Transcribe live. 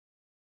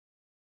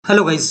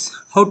Hello guys,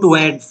 how to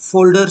add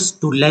folders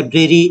to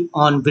library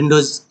on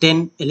Windows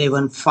 10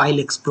 11 File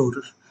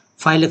Explorer.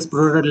 File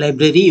Explorer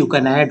library, you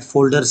can add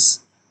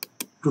folders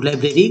to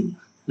library.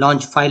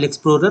 Launch File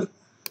Explorer,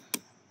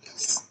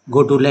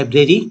 go to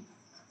library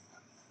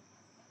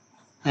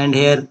and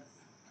here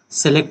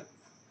select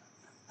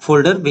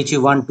folder which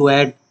you want to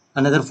add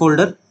another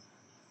folder.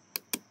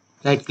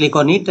 Right click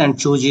on it and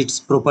choose its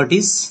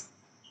properties.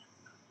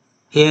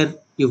 Here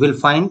you will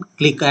find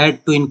click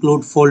add to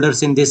include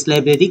folders in this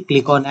library.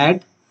 Click on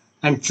add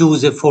and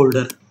choose a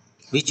folder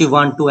which you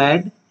want to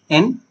add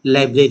in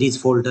libraries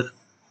folder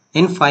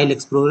in File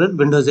Explorer,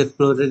 Windows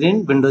Explorer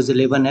in Windows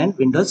 11 and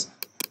Windows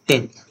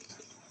 10.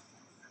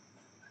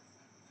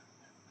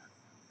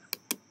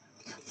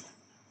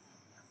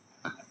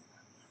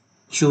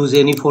 Choose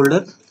any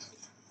folder.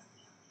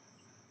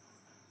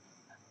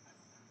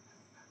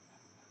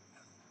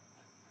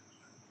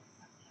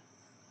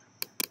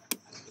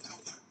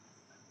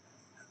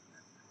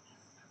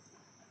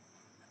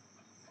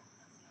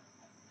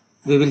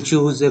 We will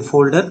choose a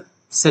folder,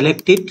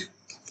 select it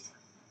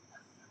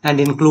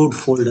and include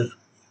folder,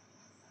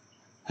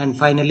 and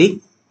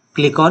finally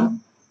click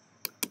on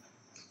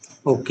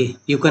OK.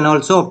 You can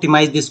also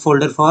optimize this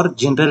folder for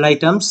general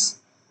items,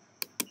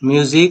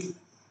 music,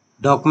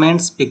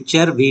 documents,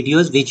 picture,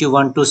 videos which you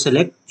want to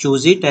select.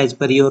 Choose it as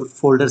per your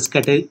folders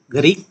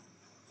category.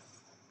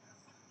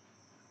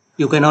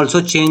 You can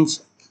also change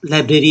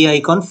library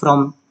icon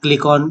from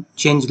click on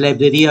change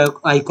library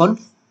icon.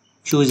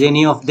 Choose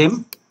any of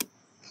them.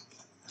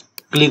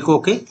 Click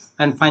OK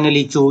and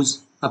finally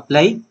choose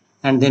apply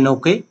and then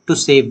OK to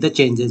save the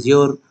changes.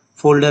 Your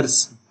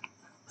folders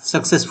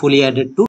successfully added to